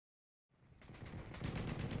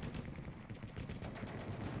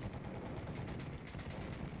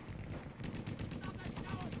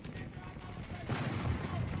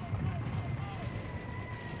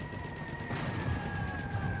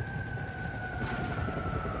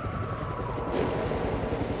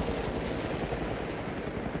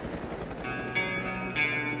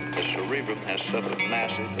cerebrum has suffered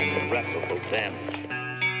massive and irreparable damage.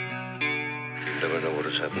 You never know what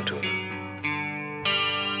has happened to him.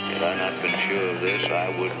 Had I not been sure of this, I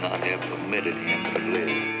would not have permitted him to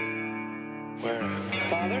live. Where?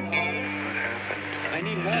 Father? What happened? I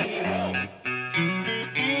need help.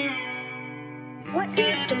 What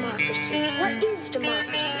is democracy? What is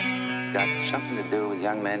democracy? It's got something to do with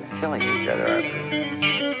young men killing each other, I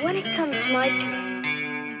believe. When it comes my turn,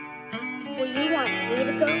 will you want me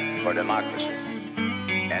to go? For democracy,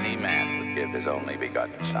 any man would give his only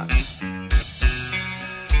begotten son.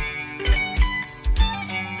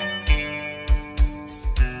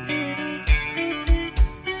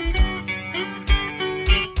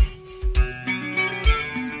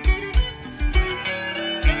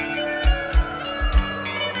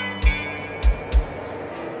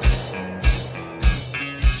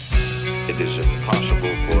 It is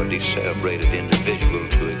impossible for a decerebrated individual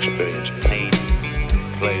to experience pain,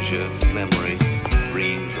 pleasure, memory,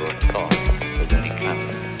 dreams, or thought of any kind.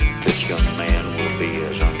 This young man will be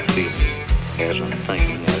as unfeeling, as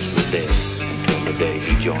unthinking as the dead until the day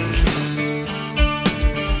he joins them.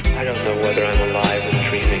 I don't know whether I'm alive and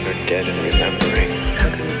dreaming or dead and remembering. How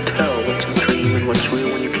can you tell what's a dream and what's real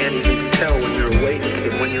when you can't even tell when you're awake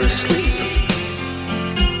and when you're asleep?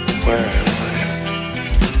 Where am I?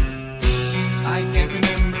 I can't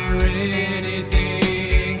remember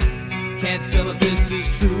anything. Can't tell if this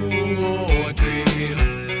is true or dream.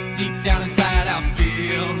 Deep down inside I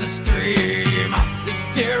feel the scream. This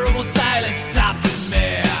terrible silence stops in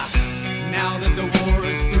me. Now that the war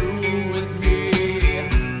is through with me,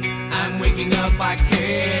 I'm waking up, I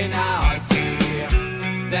cannot see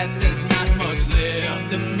that there's not much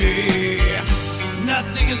left of me.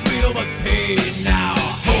 Nothing is real but pain now.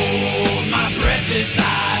 Hold my breath as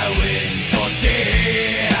I wish for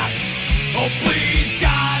death. Oh please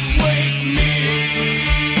God, wake me.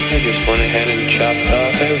 I just went ahead and chopped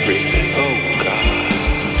off everything. Oh God,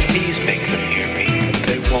 please make them hear me. But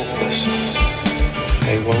they won't listen.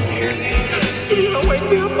 They won't hear me. I'll wake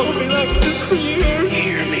me up, I'll be like this for years.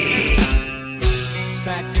 Hear me.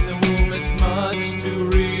 Back in the room, it's much too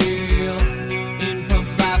real. In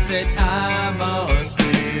pumps life that I must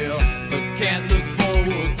feel, but can't look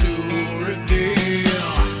forward to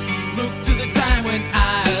reveal. Look to the time when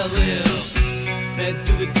I lived, led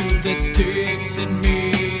to the dude that sticks in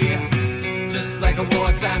me, just like a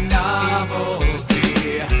wartime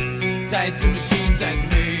novelty, tied to machines that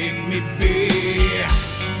make me be.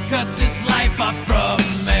 Cut this life off from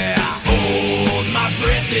me. Hold my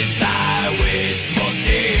breath as I wish for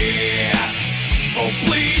death. Oh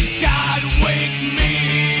please God, wake me.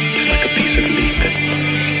 It's like a piece of meat that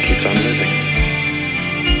keeps on living.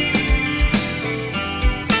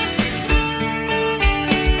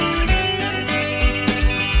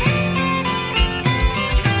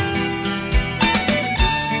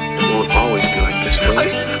 It won't always be like this, will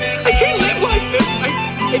it? I can't live like this.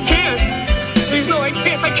 I can't. Please, no, I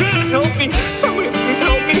can't. I can't. Help me. Somebody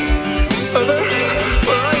help me. Mother,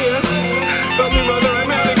 where are you? Help me, Mother. I'm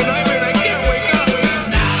having a nightmare and I can't wake up.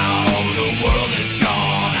 Now the world is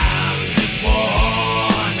gone, I'm just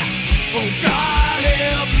one. Oh God,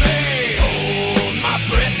 help me. Hold my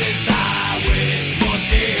breath as I wish for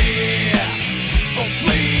death. Oh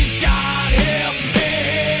please God, help me.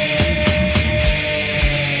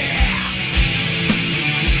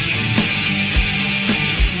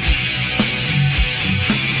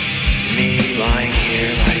 Me lying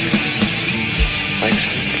here like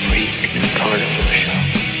some freak in a carnival show.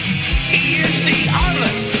 He is the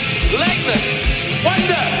armless, legless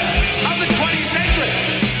wonder of the 20th century.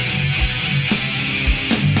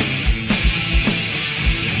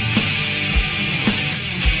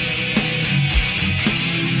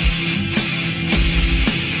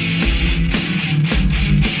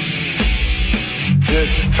 It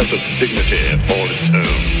has a dignity all its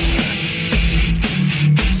own.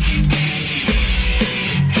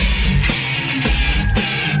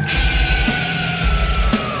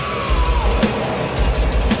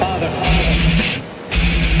 Father,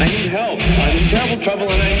 I need help. I'm in terrible trouble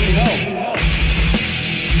and I need help.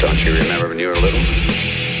 Don't you remember when you were little?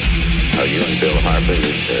 How you and Bill Harper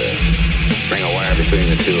used to string a wire between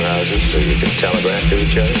the two houses so you could telegraph to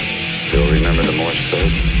each other? Still remember the Morse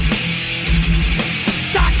code?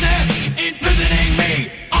 Darkness imprisoning me.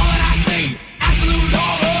 All that I see, absolute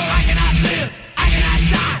horror. I cannot live, I cannot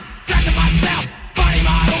die. Trapped in myself, body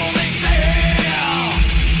my only cell.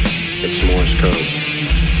 It's Morse code.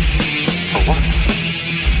 For what?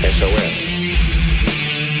 SOS.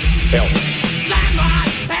 Help.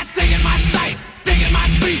 Landmine has taken my sight, taken my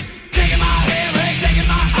speech, taken my hearing, taken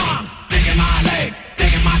my arms, taken my legs,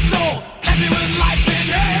 taken my soul, left me with life in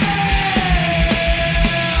hell.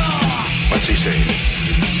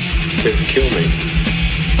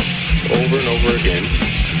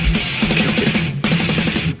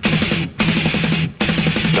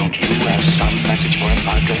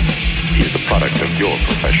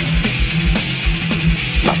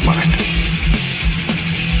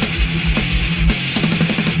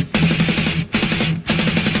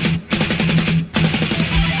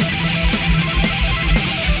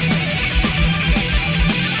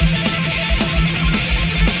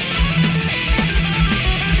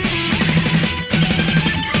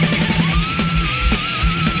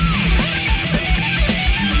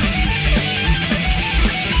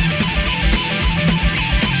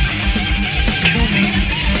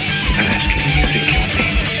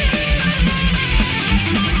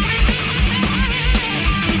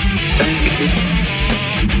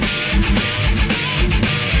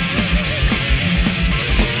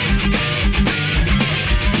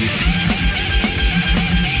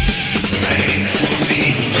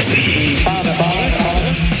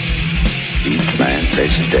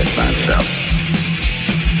 faces death by himself.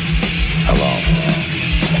 Alone.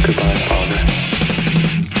 Goodbye, Father.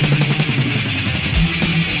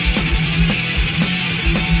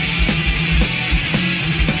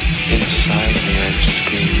 Inside me, I'm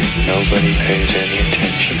screaming. Nobody pays any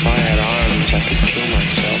attention. If I had arms, I could kill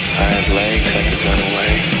myself. If I had legs, I could run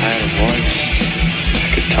away. If I had a voice, I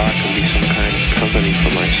could talk and be some kind of company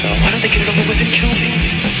for myself. Why don't they get it over with and kill me?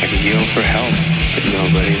 I could yell for help, but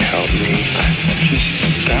nobody'd help me. I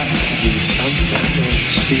just die.